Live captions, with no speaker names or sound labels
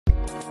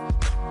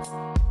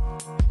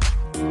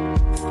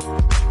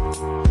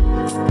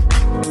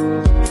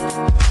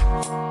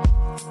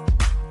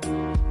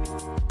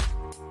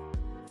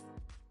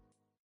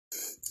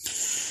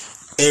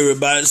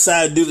Everybody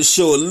decided to do the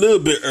show a little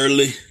bit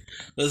early.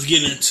 Let's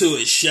get into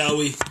it, shall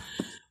we?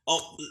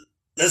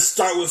 Let's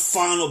start with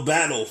Final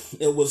Battle.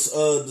 It was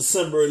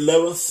December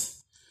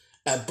 11th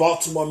at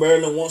Baltimore,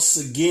 Maryland. Once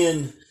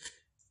again,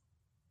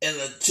 in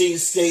the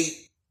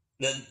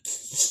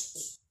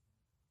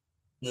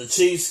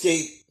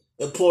Cheesecake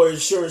Employer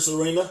Insurance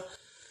Arena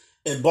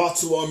in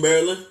Baltimore,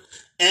 Maryland.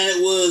 And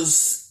it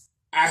was,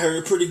 I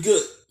heard, pretty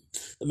good.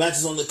 The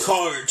matches on the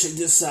card, check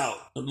this out.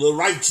 The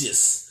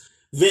Righteous,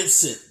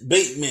 Vincent,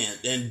 Bateman,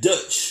 and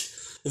Dutch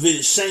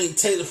defeated Shane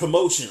Taylor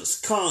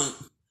Promotions, I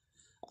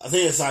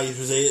think that's how you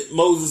say it,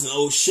 Moses and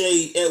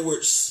O'Shea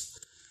Edwards,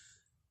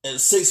 and a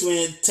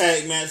 6-man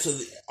tag match for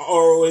the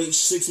ROH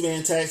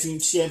 6-man tag team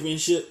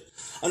championship.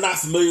 I'm not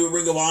familiar with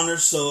Ring of Honor,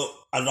 so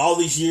in all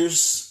these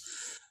years,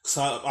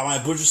 so I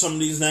might butcher some of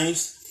these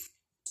names.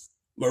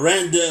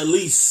 Miranda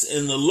Elise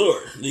and the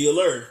Allure,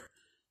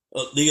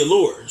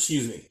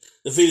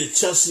 defeated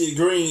Chelsea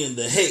Green and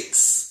the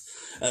Hex.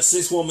 A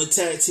 6-woman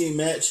tag team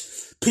match.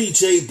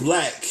 PJ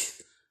Black,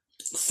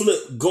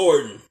 Flip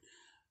Gordon,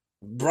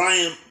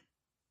 Brian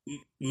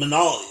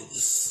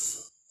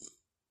Menowit.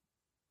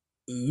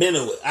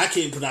 I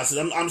can't pronounce it.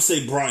 I'm going to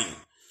say Brian.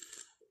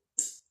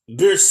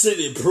 Beer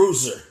City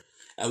Bruiser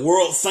and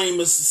world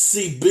famous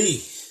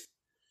CB.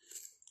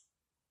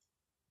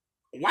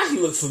 Why he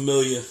look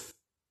familiar?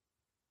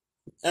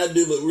 That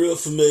dude look real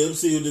familiar.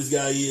 Let's see who this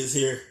guy is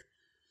here.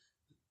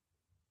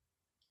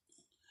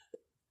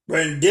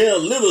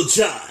 Brandell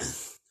Littlejohn.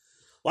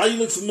 Why you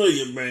look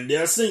familiar,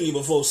 Brandell? I've seen you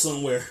before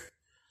somewhere.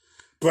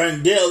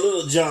 Brandell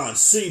Littlejohn,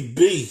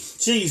 CB,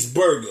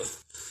 Cheeseburger.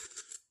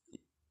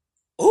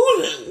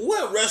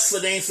 What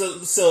wrestler name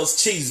sells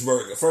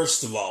cheeseburger,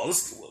 first of all?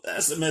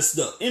 That's messed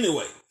up.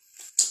 Anyway,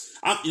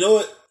 you know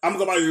what? I'm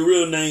going to buy your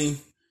real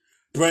name,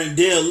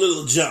 Brandell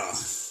Littlejohn.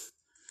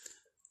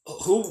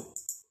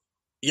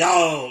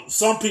 Y'all,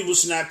 some people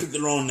should not pick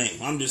the wrong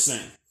name. I'm just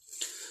saying.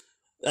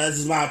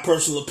 That's my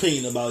personal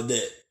opinion about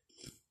that.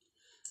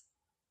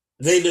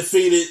 They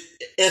defeated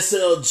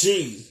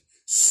SLG,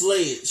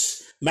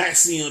 Sledge,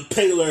 Maxi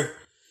Impaler,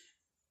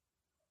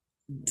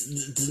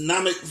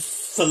 Dynamic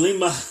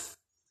Falima.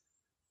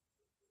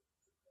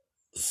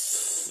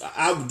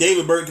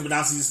 David Burke can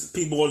pronounce these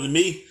people more than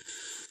me.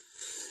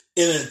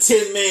 In a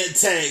 10-man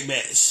tag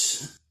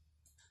match.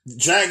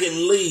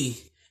 Dragon Lee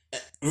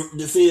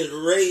defeated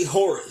Ray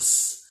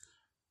Horace.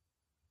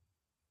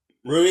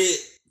 Red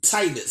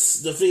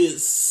Titus defeated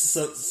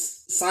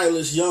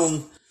Silas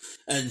Young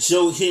and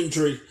Joe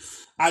Hendry.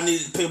 I need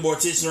to pay more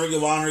attention to Ring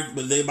of Honor,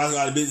 but they about to go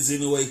out of business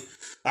anyway.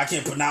 I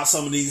can't pronounce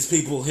some of these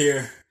people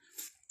here.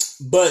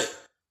 But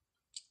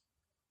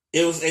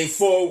it was a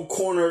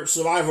 4-corner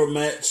survivor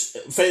match,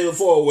 fatal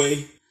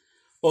 4-way,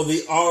 for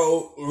the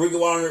Ring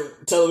of Honor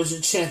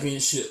Television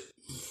Championship.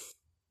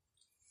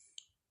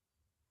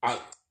 I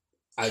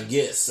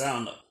guess. I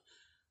don't know.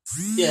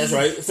 Yeah, that's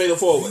right. Fatal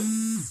 4-way.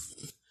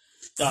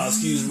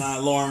 Excuse my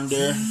alarm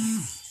there.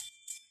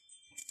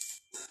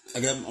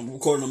 I'm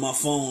recording on my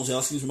phone, so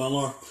excuse my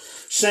alarm.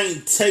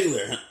 Shane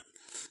Taylor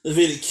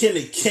defeated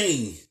Kenny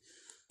King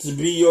to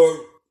be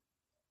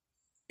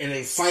in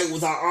a fight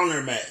without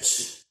honor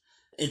match.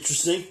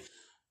 Interesting.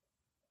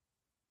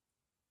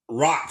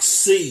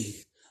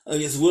 Roxy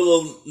against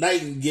Willow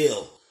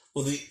Nightingale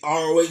for the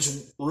ROH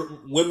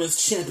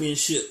Women's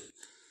Championship.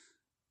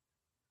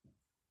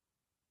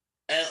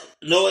 And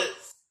you know what?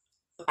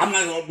 I'm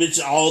not going to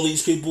mention all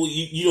these people.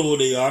 You know who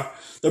they are.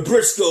 The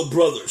Briscoe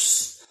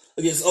Brothers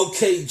against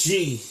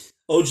OGK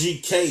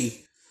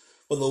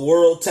for the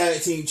World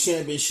Tag Team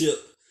Championship.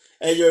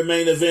 And your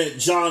main event,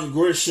 John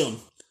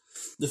Grisham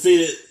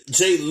defeated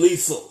Jay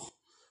Lethal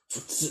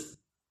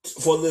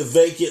for the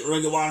vacant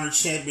Ring of Honor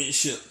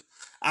Championship.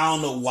 I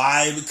don't know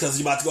why, because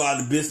he's about to go out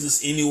of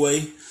business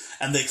anyway.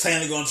 And they claim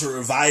they're going to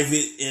revive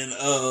it in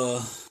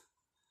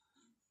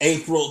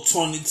April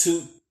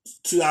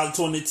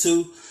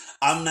 2022.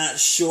 I'm not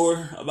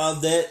sure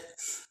about that.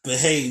 But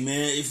hey,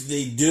 man, if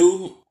they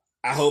do,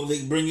 I hope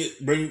they bring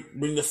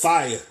the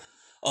fire.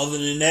 Other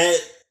than that,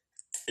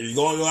 if you're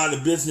going to go out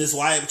of business,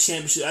 why have a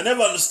championship? I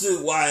never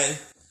understood why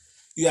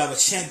you have a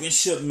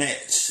championship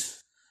match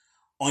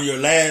on your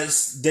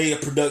last day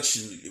of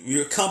production. If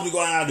your company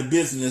going out of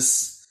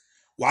business,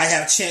 why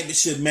have a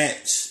championship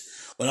match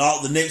when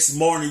the next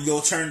morning you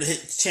go turn the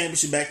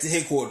championship back to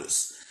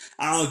headquarters?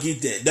 I don't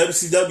get that.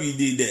 WCW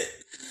did that.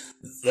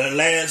 Their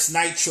last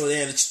Nitro, they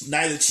had a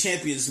Night of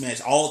Champions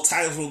match. All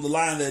titles were on the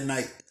line that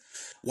night.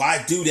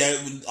 Why do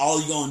that when all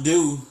you're going to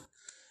do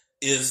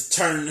is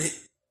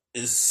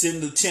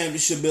send the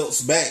championship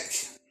belts back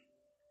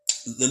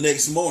the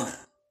next morning?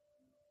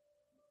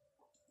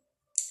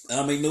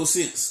 That make no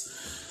sense.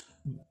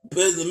 But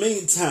in the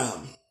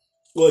meantime,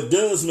 what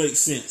does make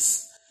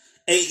sense,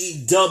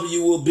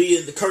 AEW will be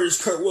at the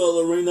Curtis Kurtwell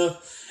Arena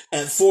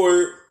at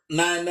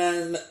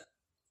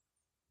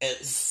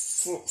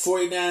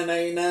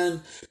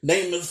 $49.99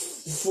 Namath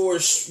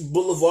Forest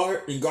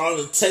Boulevard in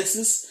Garland,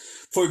 Texas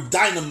for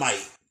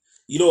Dynamite.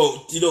 You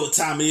know what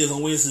time it is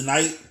on Wednesday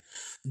night?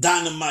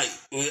 Dynamite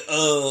with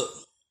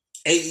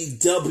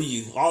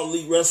AEW, All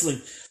Elite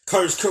Wrestling,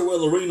 Curtis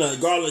Curwell Arena in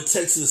Garland,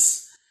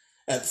 Texas,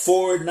 at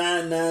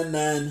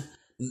 4999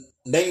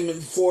 Naaman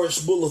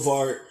Forest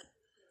Boulevard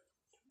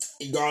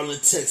in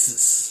Garland,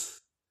 Texas.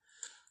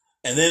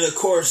 And then, of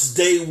course,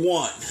 day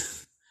one,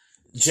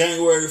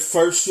 January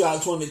 1st,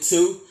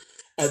 2022,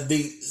 at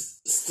the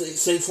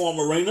State Farm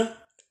Arena.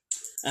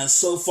 And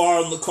so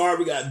far on the card,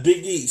 we got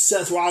Big E,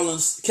 Seth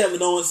Rollins,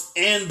 Kevin Owens,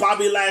 and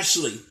Bobby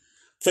Lashley.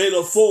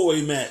 Fatal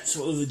 4-way match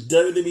for the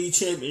WWE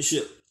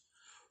Championship.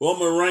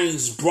 Roman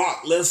Reigns,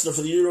 Brock Lesnar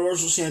for the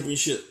Universal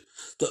Championship.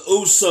 The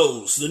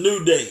Usos, The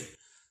New Day,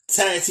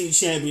 Tag Team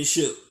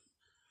Championship.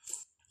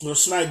 Or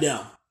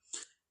SmackDown.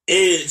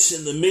 Edge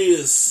and The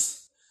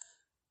Miz.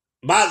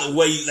 By the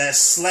way, that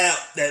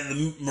slap that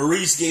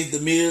Maurice gave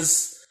The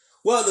Miz,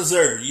 well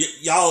deserved.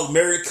 Y'all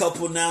married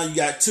couple now. You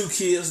got 2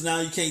 kids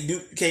now. You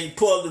can't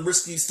pull up the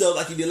risky stuff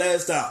like you did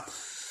last time.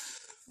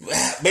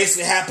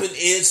 Basically happened,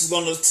 Edge is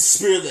going to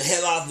spear the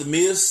hell out of The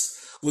Miz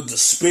with the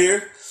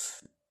spear.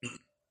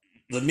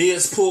 The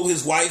Miz pulled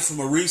his wife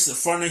Maurice in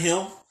front of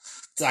him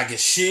like a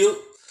shield.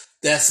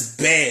 That's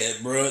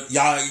bad, bro.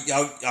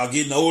 Y'all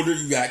getting older.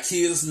 You got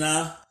kids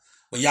now.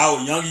 When y'all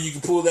were younger, you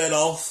can pull that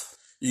off.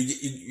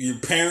 Your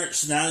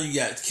parents now. You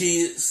got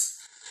kids.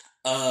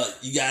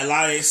 You got a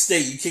lot at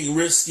stake. You can't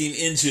risk getting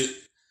injured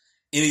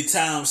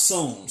anytime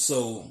soon.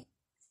 So,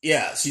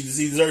 yeah, she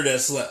deserved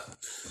that slap.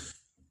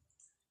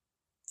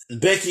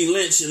 Becky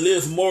Lynch and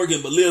Liv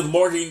Morgan, but Liv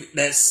Morgan,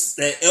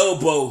 that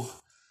elbow,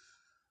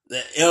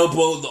 the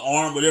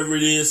arm, whatever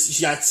it is,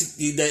 she got to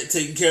get that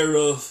taken care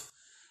of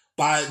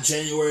by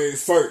January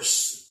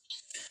 1st.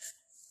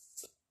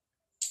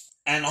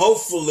 And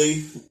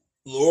hopefully,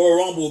 the Royal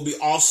Rumble will be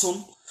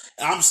awesome.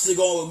 I'm still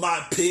going with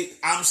my pick.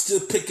 I'm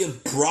still picking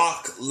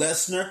Brock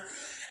Lesnar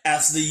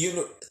as the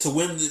unit to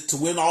win it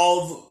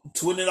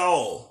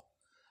all.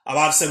 I'm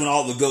about to say win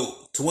all the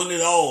GOAT. To win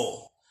it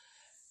all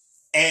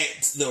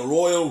at the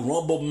Royal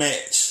Rumble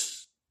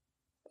match.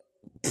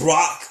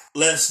 Brock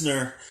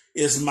Lesnar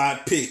is my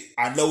pick.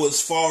 I know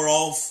it's far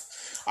off.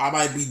 I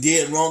might be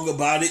dead wrong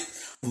about it.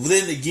 But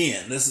then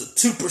again, there's a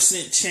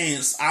 2%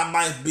 chance I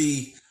might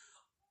be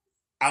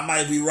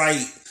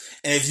right.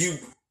 And if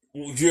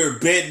you're a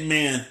betting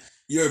man,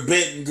 you're a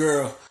betting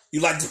girl,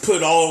 you like to put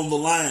it all on the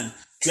line,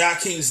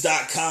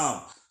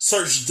 DraftKings.com,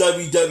 search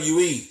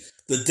WWE,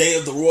 the day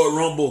of the Royal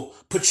Rumble,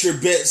 put your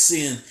bets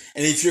in,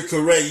 and if you're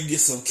correct, you get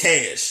some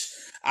cash.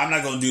 I'm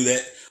not going to do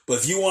that, but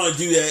if you want to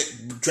do that,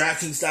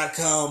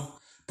 DraftKings.com,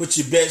 put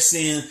your bets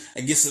in,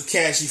 and get some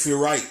cash if you're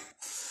right.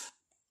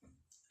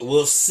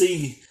 We'll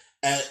see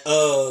at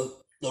the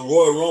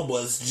Royal Rumble.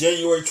 It's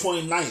January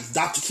 29th,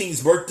 Dr.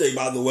 King's birthday,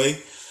 by the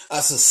way.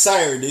 That's a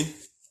Saturday.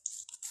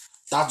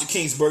 Dr.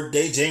 King's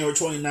birthday, January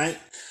 29th,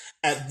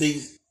 at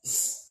the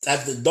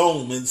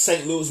Dome in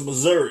St. Louis,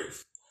 Missouri.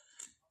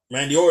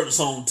 Randy Orton's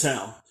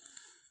hometown.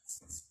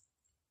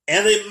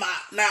 And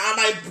I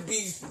might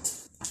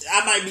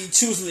be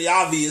choosing the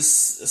obvious,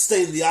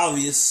 stating the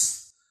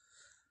obvious,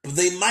 but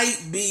they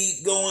might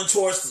be going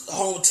towards the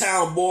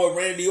hometown boy,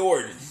 Randy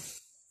Orton.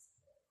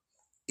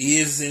 He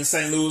is in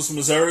St. Louis,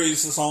 Missouri.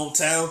 It's his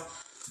hometown.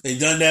 They've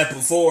done that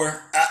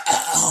before.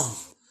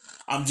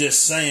 I'm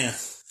just saying.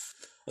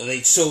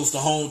 They chose the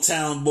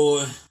hometown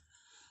boy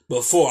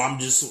before. I'm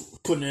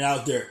just putting it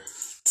out there.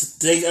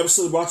 Today's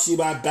episode brought to you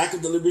by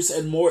Backup Deliveries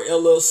and More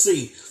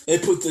LLC. They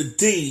put the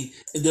D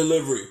in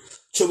delivery.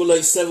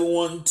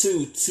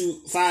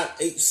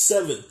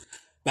 888-712-2587.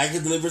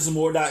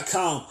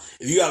 BackupDeliveriersandMore.com.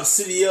 If you have a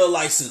CDL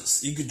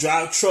license, you can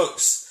drive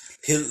trucks.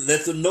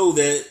 Let them know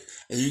that,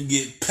 and you can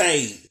get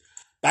paid.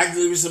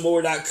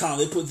 BackupDeliveriersandMore.com.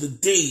 They put the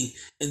D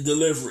in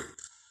delivery.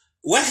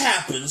 What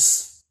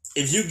happens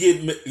if you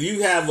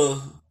have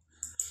a,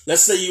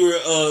 let's say you're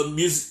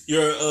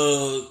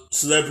a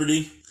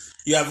celebrity,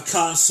 you have a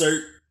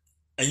concert,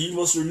 and you're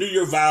supposed to renew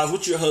your vows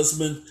with your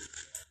husband,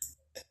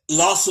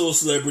 who's also a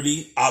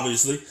celebrity,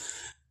 obviously.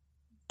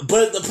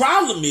 But the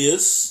problem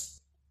is,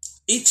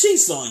 he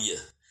cheats on you.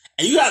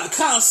 And you have a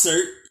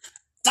concert,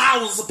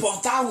 thousands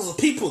upon thousands of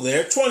people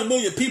there, 20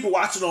 million people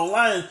watching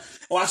online,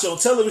 watching on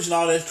television,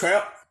 all that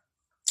crap.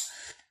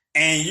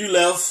 And you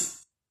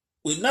left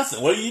with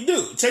nothing. What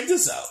do? Check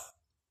this out.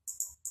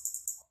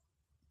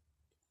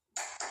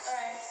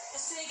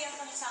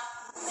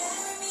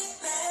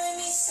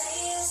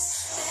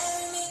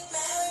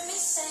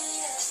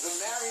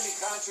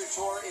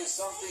 Tour is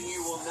something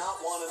you will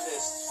not want to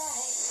miss.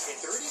 In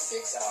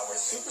 36 hours,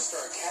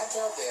 superstar Kat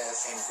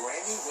Valdez and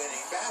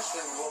Grammy-winning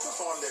Bachelor will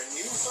perform their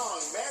new song,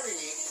 Marry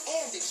Me,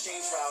 and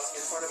exchange vows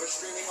in front of a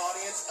streaming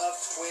audience of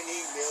 20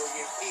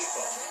 million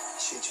people.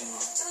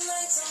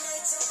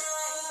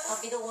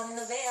 I'll be the one in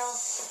the veil.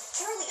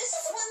 Charlie, this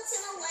is once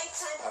in a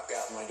lifetime. I've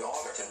got my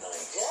daughter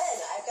tonight. Good.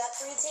 I've got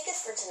 3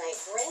 tickets for tonight.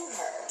 Bring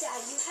her. Dad,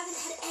 you haven't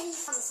had any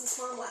fun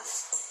since Mom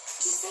left.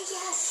 Just say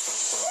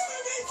yes. What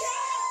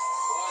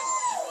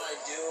am I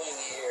doing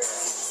here?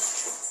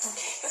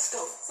 Okay, let's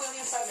go. We only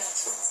have 5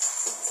 minutes.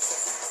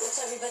 What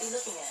time everybody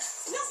looking at?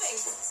 Nothing.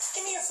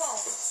 Give me your phone.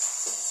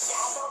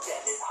 Kat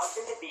Valdez's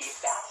husband-to-be,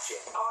 Bastian,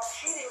 caught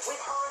cheating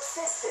with her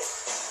assistant.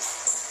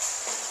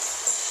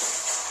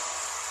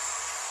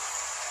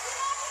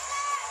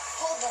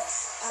 Hold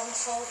us. I'm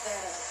told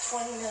that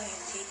 20 million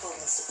people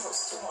are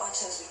supposed to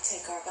watch as we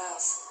take our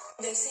vows.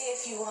 They say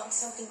if you want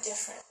something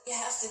different, you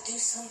have to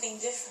do something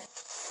different.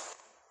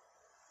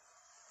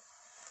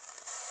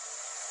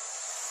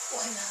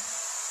 Why not?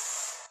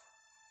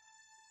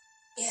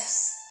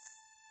 Yes.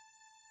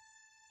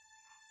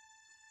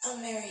 I'll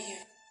marry you.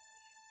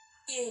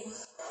 You. Go!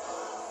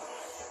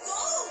 Go!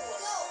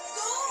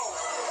 Go!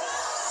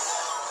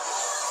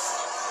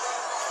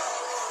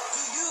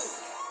 Do you,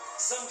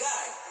 some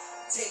guy,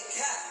 take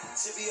Kat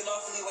to be a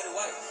lawfully wedded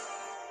wife?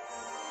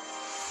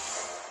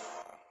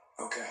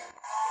 Okay.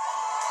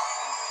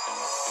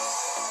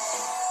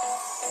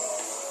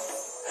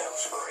 That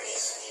was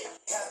crazy.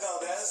 Kat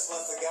Valdez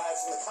left the guy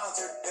from the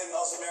concert, then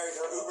also married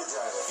her Uber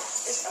driver.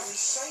 It's an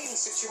insane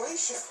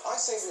situation. I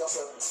say we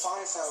offer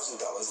 $5,000 and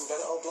let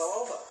it all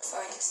blow over. Or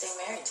I could stay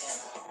married to him.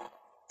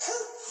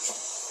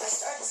 I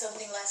started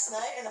something last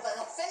night, and if I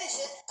don't finish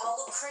it, I'll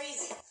look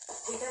crazy.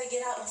 We gotta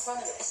get out in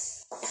front of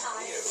this.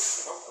 Hi.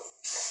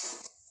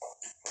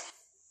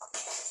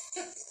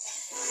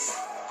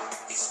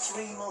 It's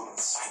 3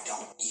 months. I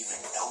don't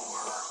even know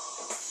her.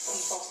 We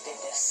both did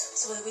this.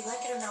 So whether we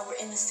like it or not, we're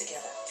in this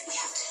together. We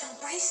have to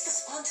embrace the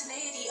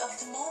spontaneity of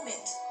the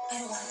moment. I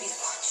don't want to be the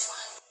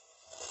punchline.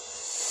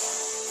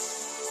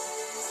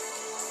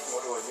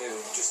 What do I do?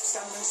 Just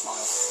stand there and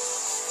smile.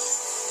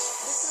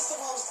 This is the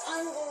most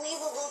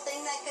unbelievable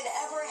thing that could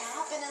ever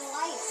happen in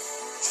life.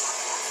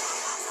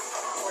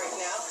 Right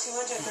now,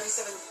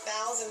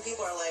 237,000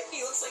 people are like, he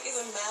looks like he's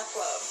in math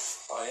club.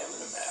 I am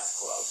in a math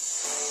club.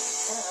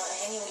 I don't know,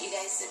 hanging with you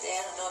guys today,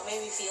 I don't know, it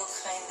made me feel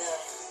kind of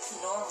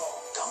normal.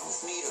 Come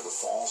with me to the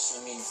fall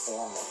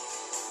semi-informal.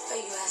 Are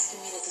you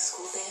asking me to the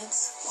school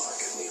dance? Well, I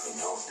could leave a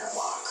note in your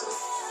locker.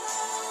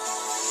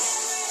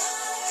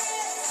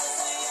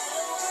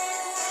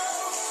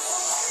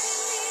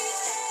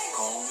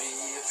 Call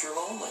me if you're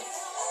lonely.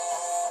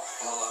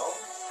 Hello?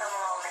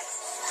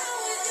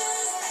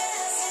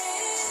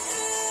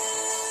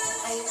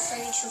 Are you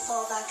afraid you'll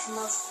fall back in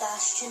love with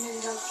Bastion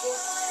and dump you?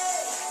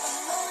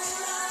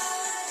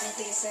 I'd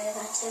be afraid of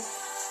that too.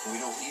 We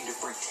don't need to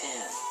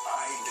pretend.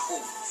 I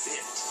don't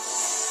fit.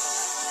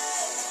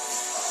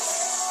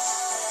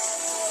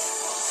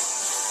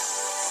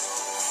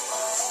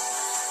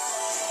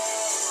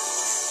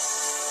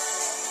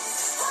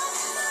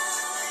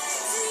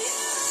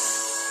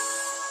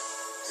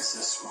 Is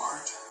this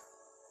smart?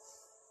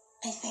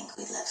 I think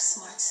we left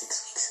smart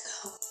 6 weeks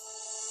ago.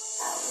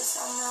 I was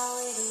on my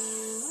way to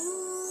you.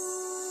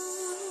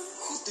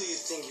 Who do you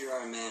think you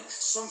are, man?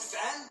 Some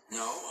fan?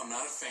 No, I'm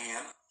not a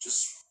fan.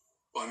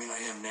 Well, I mean, I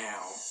am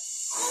now.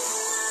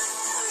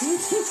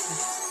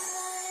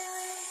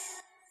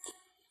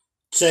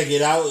 Check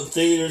it out in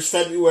theaters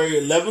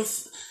February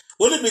 11th.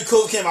 Wouldn't it be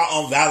cool if it came out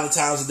on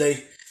Valentine's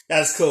Day?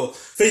 That's cool.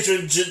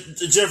 Featuring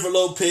Jennifer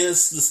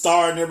Lopez, the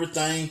star and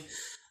everything.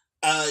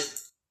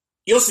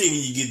 You'll see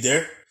when you get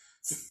there.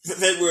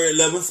 February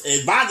 11th.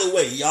 And by the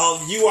way,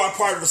 y'all, if you are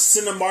part of a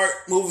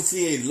Cinemark movie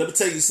theater, let me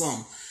tell you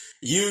something.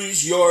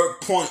 Use your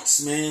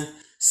points, man.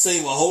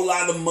 Save a whole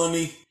lot of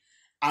money.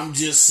 I'm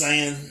just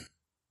saying.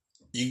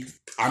 You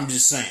can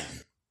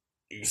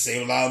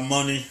save a lot of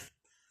money.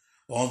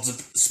 Want to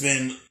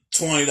spend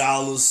 $20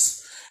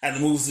 at the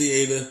movie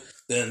theater,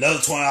 then another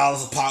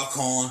 $20 of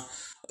popcorn,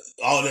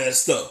 all that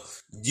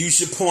stuff. Use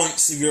your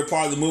points if you're a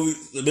part of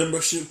the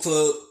membership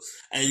club,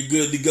 and you're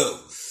good to go.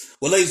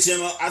 Well, ladies and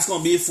gentlemen, that's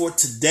going to be it for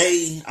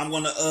today. I'm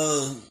going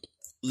to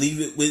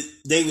leave it with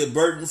David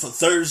Burton for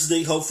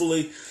Thursday,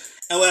 hopefully.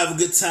 And we'll have a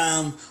good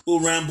time. We'll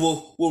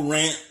ramble. We'll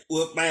rant.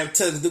 We might have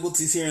technical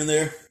difficulties here and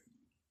there.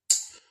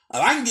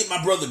 I can get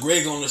my brother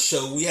Greg on the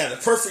show. We had a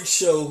perfect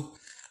show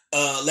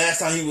last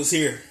time he was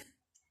here.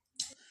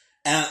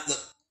 And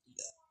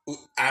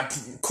I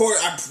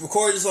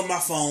recorded this on my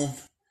phone.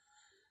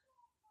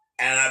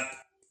 And I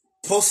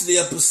posted the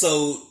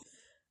episode.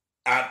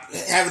 I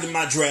have it in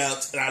my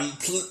draft, and I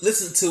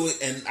listened to it,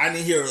 and I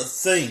didn't hear a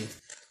thing.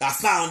 I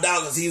found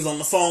out because he was on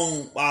the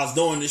phone while I was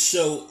doing this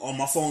show on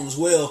my phone as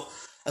well.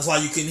 That's why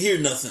you couldn't hear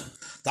nothing.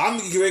 So I'm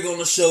going to get Greg on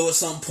the show at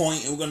some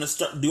point, and we're going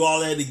to do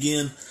all that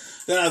again.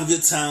 We're going to have a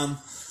good time.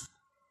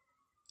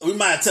 We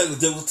might have technical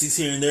difficulties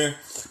here and there,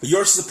 but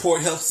your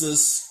support helps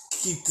us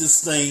keep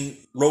this thing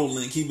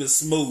rolling, keep it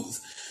smooth.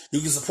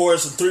 You can support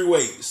us in 3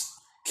 ways.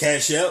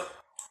 Cash App,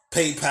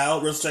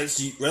 PayPal,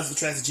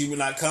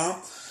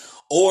 WrestleTracks@gmail.com.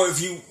 Or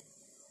if you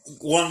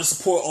want to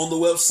support on the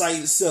website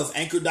itself,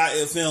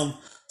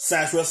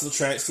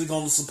 anchor.fm/WrestleTracks, click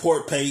on the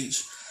support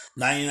page,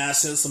 99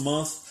 cents a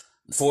month,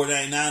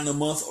 $4.99 a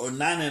month, or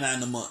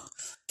 $9.99 a month.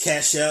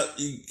 Cash App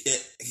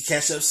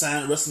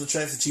sign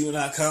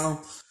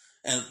WrestlingTracks@gmail.com,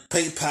 and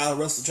PayPal,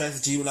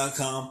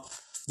 WrestlingTracks@gmail.com.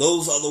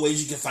 Those are the ways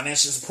you can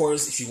financially support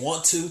us if you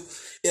want to.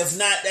 If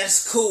not,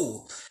 that's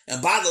cool. And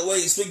by the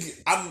way,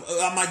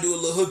 I might do a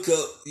little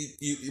hookup,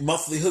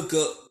 monthly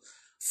hookup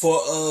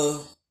for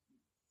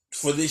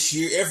for this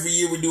year. Every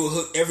year we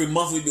do every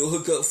month we do a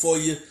hookup for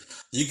you.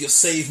 You can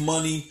save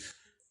money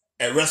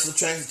at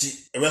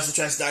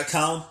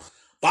WrestleTracks.com.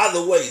 By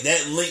the way,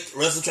 that link,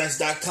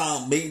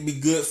 WrestleTracks.com, may be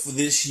good for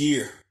this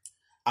year.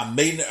 I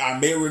may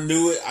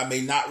renew it. I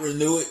may not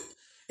renew it.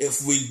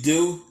 If we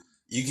do,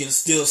 you can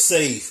still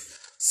save.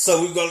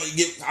 So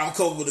I'm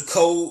coming with a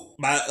code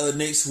by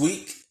next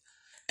week.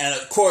 And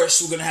of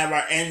course, we're going to have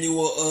our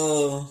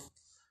annual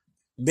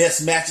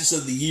best matches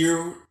of the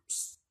year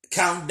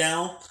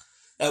countdown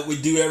that we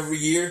do every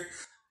year.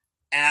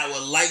 And I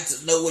would like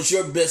to know what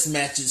your best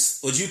matches,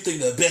 what you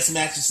think the best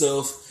matches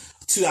of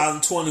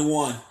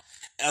 2021.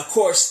 And of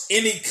course,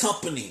 any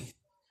company,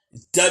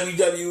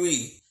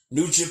 WWE,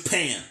 New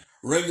Japan,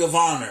 Ring of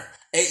Honor,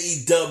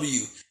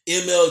 AEW,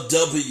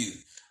 MLW,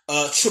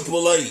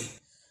 AAA.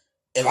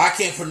 If I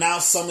can't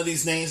pronounce some of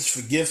these names,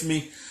 forgive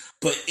me.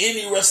 But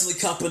any wrestling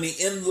company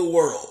in the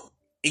world,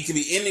 it can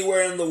be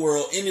anywhere in the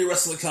world, any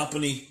wrestling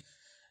company,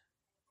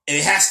 and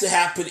it has to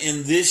happen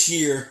in this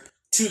year,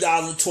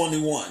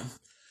 2021.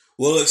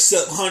 We'll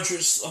accept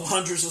hundreds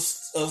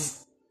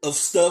of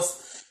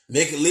stuff.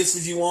 Make a list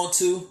if you want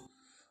to.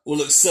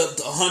 We'll accept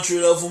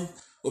 100 of them.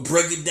 We'll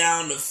break it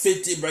down to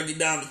 50, break it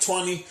down to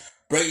 20,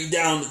 break it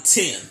down to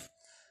 10.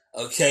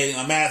 Okay,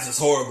 my math is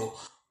horrible.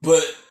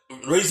 But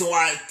the reason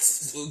why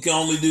we can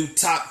only do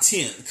top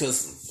 10,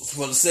 because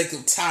for the sake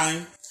of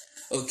time,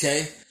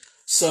 okay?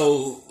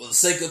 So, for the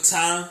sake of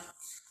time,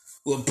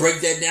 we'll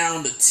break that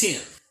down to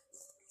 10.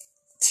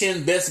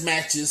 10 best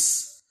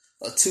matches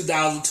of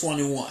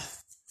 2021.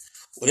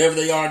 Whatever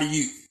they are to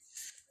you.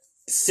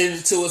 Send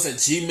it to us at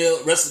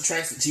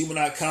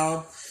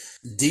WrestlingTracks@gmail.com.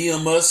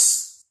 DM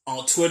us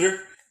on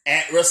Twitter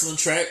at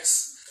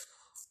WrestlingTracks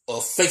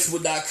or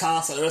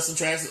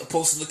Facebook.com/WrestlingTracks, or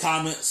post in the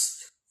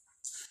comments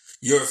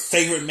your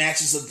favorite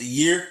matches of the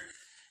year,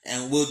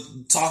 and we'll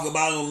talk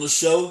about it on the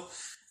show.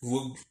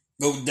 We'll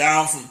go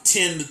down from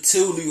 10 to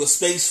 2, leave a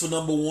space for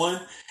number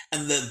 1,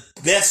 and the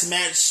best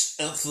match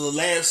for the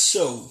last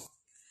show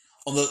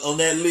on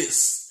that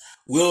list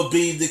will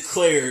be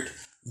declared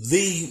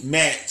the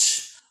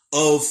match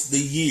of the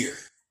year.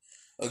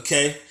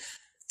 Okay?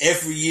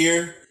 Every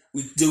year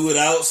we do it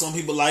out. Some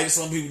people like it,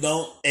 some people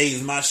don't. Hey,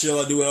 it's my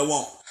show. I do what I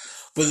want.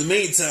 But in the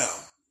meantime,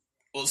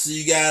 we'll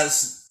see you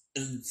guys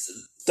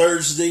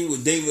Thursday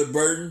with David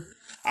Burton.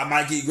 I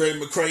might get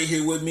Greg McCray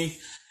here with me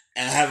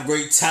and have a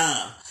great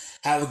time.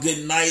 Have a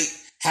good night.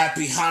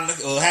 Happy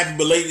Hanukkah, or happy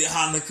belated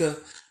Hanukkah.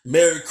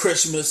 Merry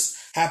Christmas.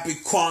 Happy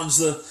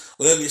Kwanzaa.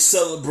 Whatever you're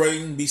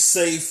celebrating, be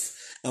safe.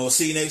 And we'll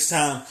see you next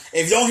time.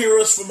 If you don't hear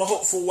us for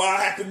a while,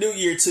 Happy New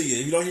Year to you.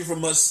 If you don't hear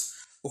from us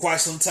for quite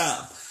some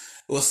time,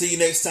 we'll see you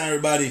next time,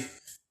 everybody.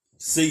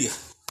 See ya.